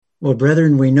Well,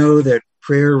 brethren, we know that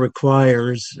prayer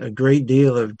requires a great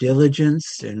deal of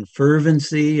diligence and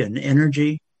fervency and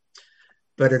energy,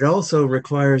 but it also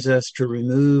requires us to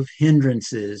remove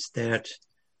hindrances that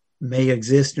may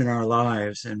exist in our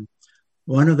lives. And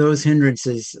one of those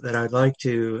hindrances that I'd like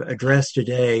to address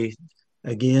today,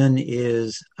 again,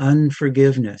 is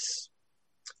unforgiveness.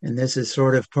 And this is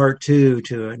sort of part two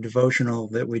to a devotional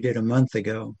that we did a month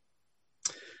ago.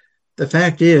 The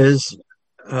fact is,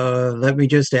 let me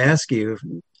just ask you,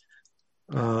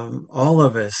 all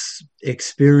of us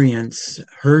experience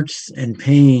hurts and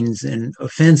pains and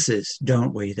offenses,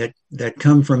 don't we, that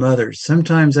come from others,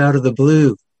 sometimes out of the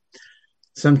blue,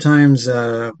 sometimes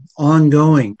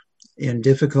ongoing in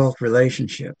difficult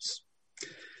relationships.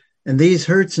 And these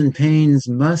hurts and pains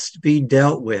must be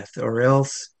dealt with, or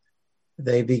else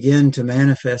they begin to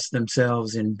manifest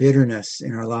themselves in bitterness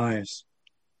in our lives.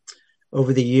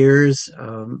 Over the years,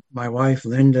 my wife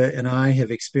Linda and I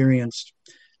have experienced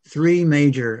 3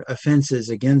 major offenses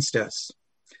against us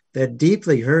that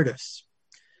deeply hurt us.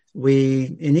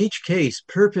 We, in each case,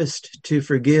 purposed to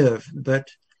forgive, but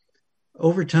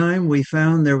over time we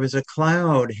found there was a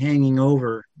cloud hanging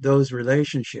over those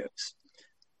relationships.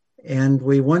 And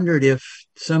we wondered if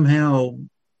somehow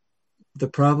the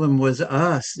problem was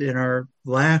us in our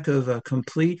lack of a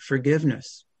complete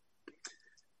forgiveness.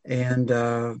 And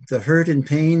the hurt and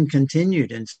pain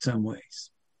continued in some ways.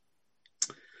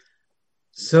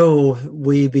 So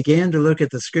we began to look at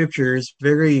the scriptures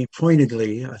very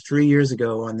pointedly 3 years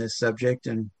ago on this subject.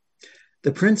 And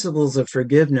the principles of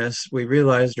forgiveness, we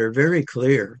realized, are very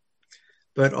clear,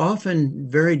 but often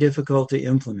very difficult to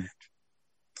implement,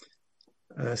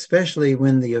 especially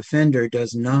when the offender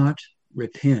does not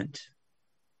repent.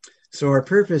 So our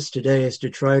purpose today is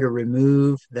to try to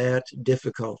remove that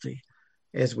difficulty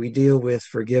as we deal with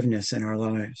forgiveness in our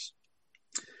lives.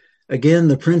 Again,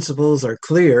 the principles are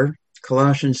clear.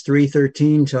 Colossians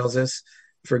 3:13 tells us,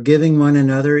 forgiving one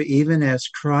another even as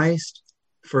Christ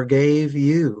forgave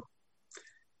you.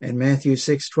 And Matthew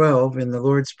 6:12 in the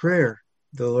Lord's Prayer,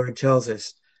 the Lord tells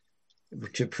us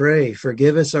to pray,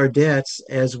 forgive us our debts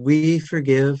as we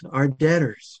forgive our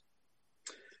debtors.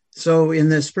 So in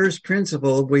this first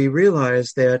principle, we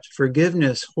realize that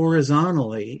forgiveness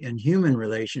horizontally in human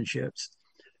relationships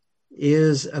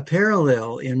is a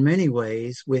parallel in many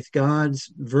ways with God's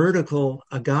vertical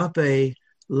agape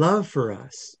love for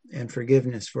us and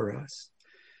forgiveness for us.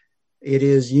 It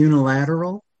is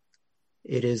unilateral,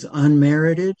 it is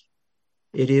unmerited,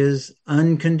 it is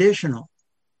unconditional.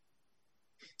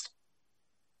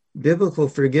 Biblical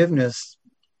forgiveness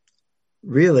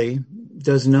really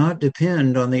does not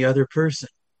depend on the other person.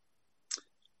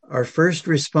 Our first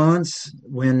response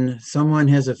when someone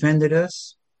has offended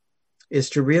us is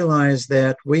to realize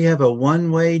that we have a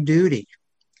one-way duty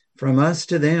from us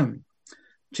to them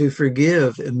to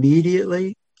forgive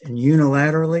immediately and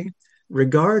unilaterally,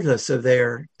 regardless of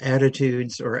their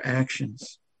attitudes or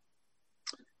actions.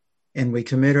 And we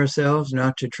commit ourselves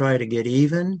not to try to get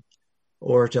even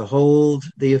or to hold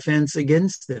the offense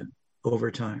against them over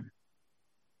time.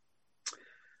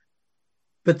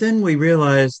 But then we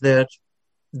realize that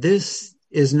this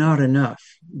is not enough,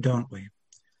 don't we?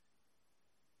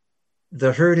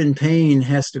 The hurt and pain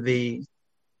has to be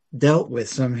dealt with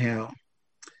somehow.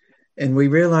 And we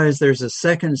realize there's a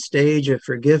second stage of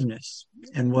forgiveness.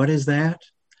 And what is that?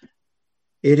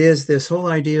 It is this whole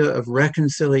idea of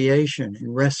reconciliation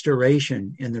and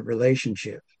restoration in the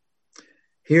relationship.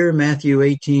 Here, Matthew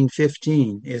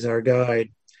 18:15 is our guide.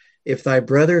 If thy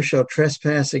brother shall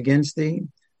trespass against thee,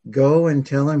 go and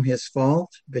tell him his fault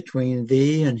between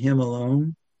thee and him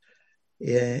alone.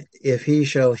 If he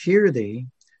shall hear thee,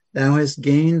 thou hast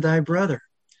gained thy brother.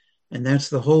 And that's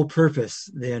the whole purpose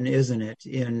then, isn't it?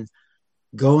 In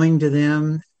going to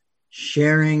them,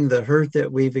 sharing the hurt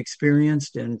that we've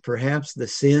experienced and perhaps the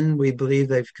sin we believe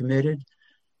they've committed,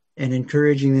 and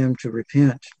encouraging them to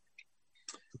repent.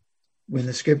 When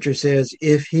the scripture says,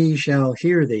 if he shall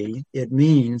hear thee, it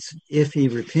means if he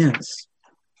repents.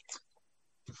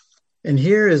 And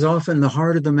here is often the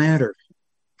heart of the matter.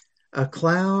 A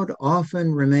cloud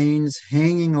often remains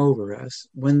hanging over us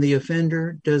when the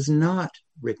offender does not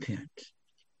repent.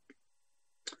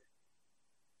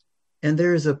 And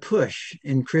there's a push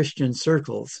in Christian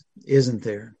circles, isn't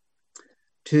there,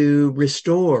 to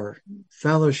restore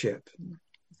fellowship.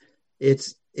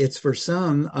 It's for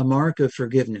some a mark of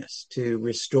forgiveness, to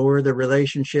restore the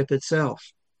relationship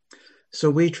itself. So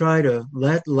we try to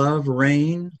let love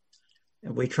reign,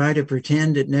 and we try to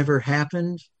pretend it never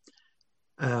happened,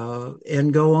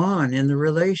 and go on in the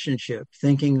relationship,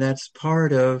 thinking that's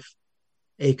part of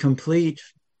a complete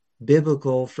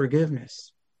biblical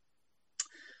forgiveness.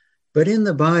 But in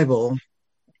the Bible,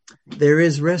 there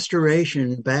is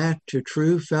restoration back to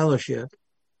true fellowship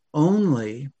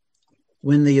only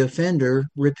when the offender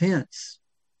repents.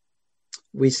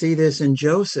 We see this in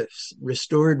Joseph's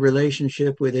restored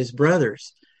relationship with his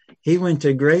brothers. He went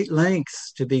to great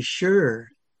lengths to be sure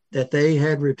that they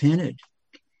had repented.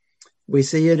 We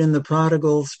see it in the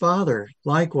prodigal's father,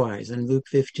 likewise, in Luke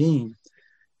 15.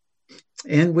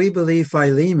 And we believe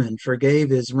Philemon forgave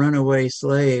his runaway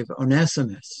slave,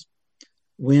 Onesimus,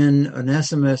 when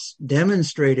Onesimus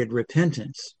demonstrated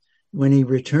repentance when he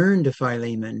returned to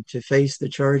Philemon to face the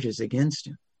charges against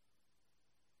him.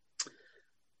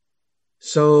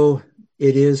 So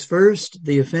it is first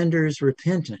the offender's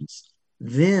repentance,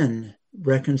 then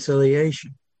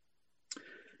reconciliation.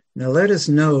 Now let us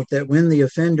note that when the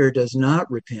offender does not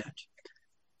repent,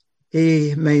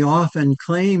 he may often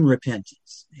claim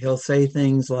repentance. He'll say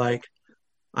things like,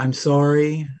 I'm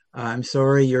sorry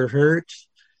you're hurt.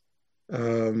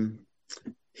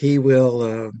 He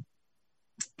will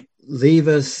leave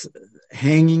us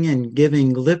hanging and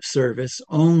giving lip service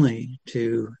only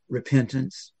to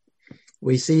repentance.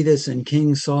 We see this in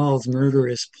King Saul's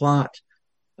murderous plot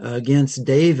against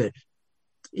David.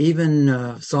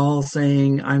 Even Saul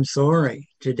saying, I'm sorry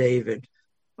to David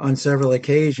on several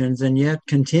occasions, and yet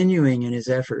continuing in his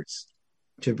efforts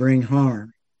to bring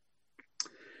harm.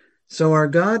 So our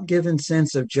God-given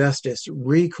sense of justice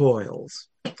recoils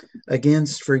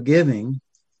against forgiving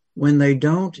when they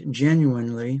don't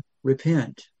genuinely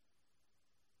repent.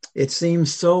 It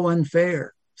seems so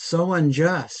unfair, so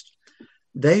unjust.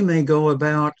 They may go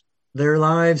about their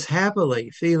lives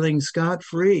happily, feeling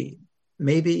scot-free,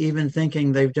 maybe even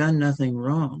thinking they've done nothing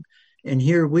wrong. And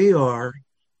here we are,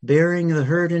 bearing the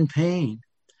hurt and pain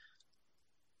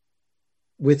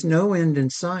with no end in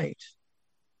sight,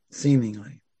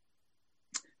 seemingly.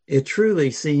 It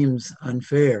truly seems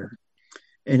unfair,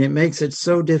 and it makes it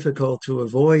so difficult to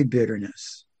avoid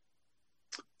bitterness,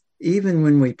 even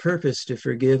when we purpose to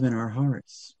forgive in our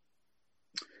hearts.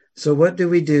 So what do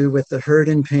we do with the hurt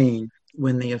and pain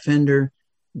when the offender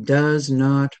does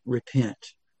not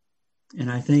repent? And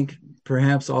I think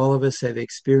perhaps all of us have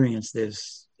experienced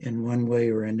this in one way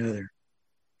or another.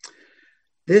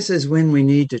 This is when we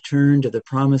need to turn to the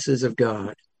promises of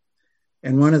God.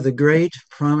 And one of the great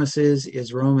promises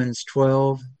is Romans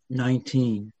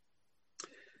 12:19.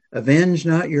 Avenge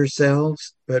not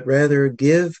yourselves, but rather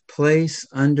give place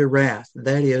unto wrath.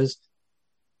 That is,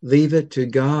 leave it to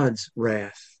God's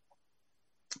wrath.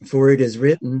 For it is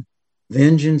written,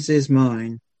 vengeance is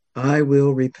mine, I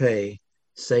will repay,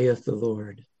 saith the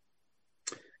Lord.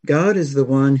 God is the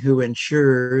one who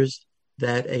ensures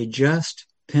that a just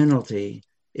penalty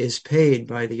is paid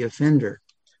by the offender.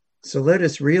 So let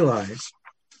us realize,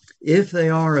 if they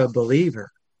are a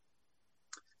believer,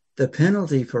 the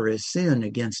penalty for his sin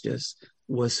against us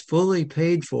was fully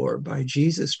paid for by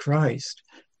Jesus Christ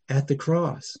at the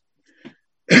cross.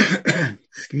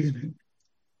 Excuse me.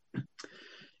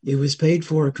 It was paid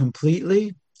for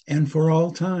completely and for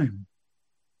all time.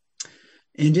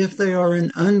 And if they are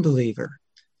an unbeliever,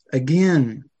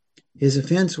 again, his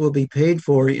offense will be paid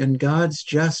for in God's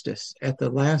justice at the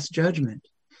last judgment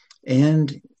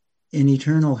and in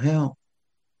eternal hell.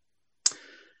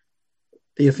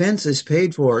 The offense is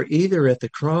paid for either at the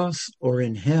cross or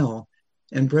in hell.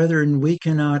 And brethren, we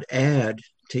cannot add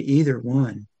to either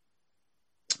one.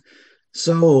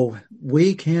 So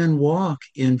we can walk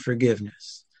in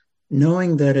forgiveness,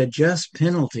 knowing that a just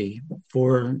penalty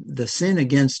for the sin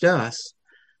against us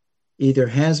either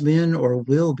has been or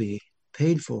will be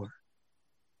paid for.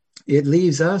 It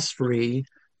leaves us free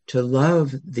to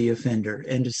love the offender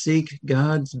and to seek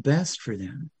God's best for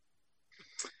them.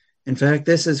 In fact,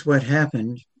 this is what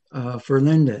happened for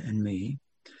Linda and me.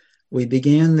 We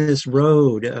began this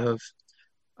road of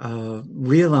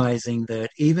realizing that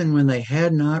even when they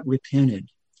had not repented,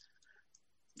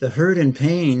 the hurt and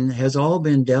pain has all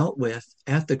been dealt with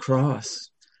at the cross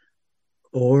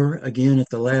or again at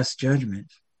the last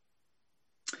judgment.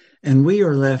 And we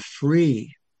are left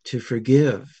free to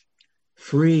forgive,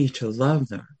 free to love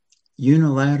them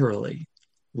unilaterally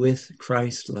with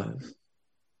Christ's love.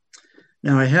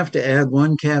 Now, I have to add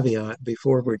one caveat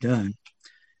before we're done,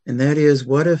 and that is,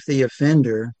 what if the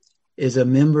offender is a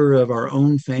member of our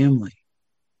own family?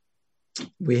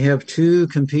 We have two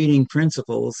competing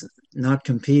principles, not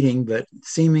competing, but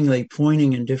seemingly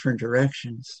pointing in different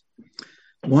directions.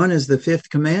 One is the fifth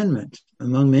commandment,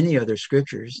 among many other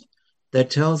scriptures, that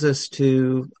tells us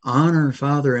to honor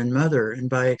father and mother, and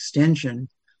by extension,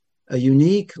 a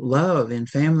unique love in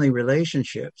family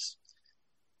relationships.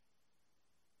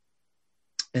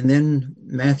 And then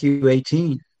Matthew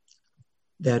 18,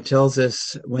 That tells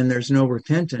us when there's no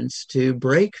repentance to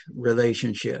break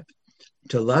relationship,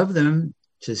 to love them,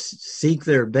 to seek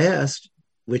their best,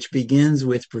 which begins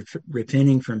with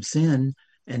repenting from sin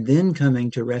and then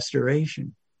coming to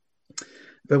restoration.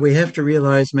 But we have to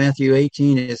realize Matthew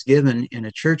 18 is given in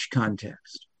a church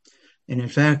context. And in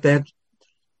fact,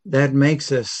 that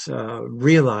makes us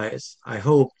realize, I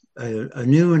hope,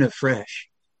 anew and afresh,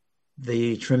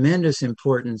 the tremendous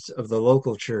importance of the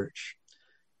local church.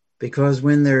 Because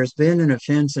when there's been an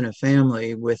offense in a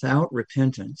family without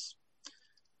repentance,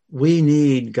 we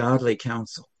need godly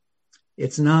counsel.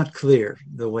 It's not clear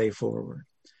the way forward.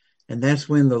 And that's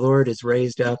when the Lord has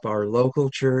raised up our local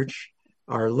church,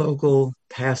 our local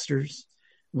pastors.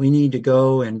 We need to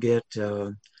go and get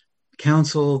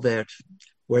counsel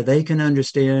where they can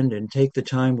understand and take the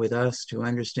time with us to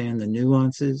understand the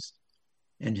nuances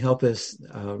and help us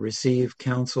receive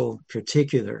counsel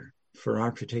particular for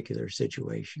our particular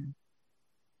situation.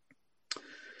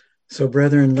 So,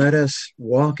 brethren, let us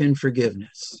walk in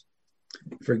forgiveness,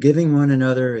 forgiving one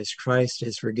another as Christ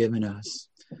has forgiven us.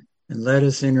 And let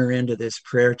us enter into this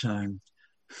prayer time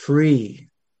free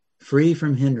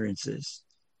from hindrances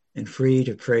and free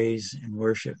to praise and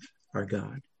worship our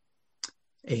God.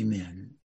 Amen.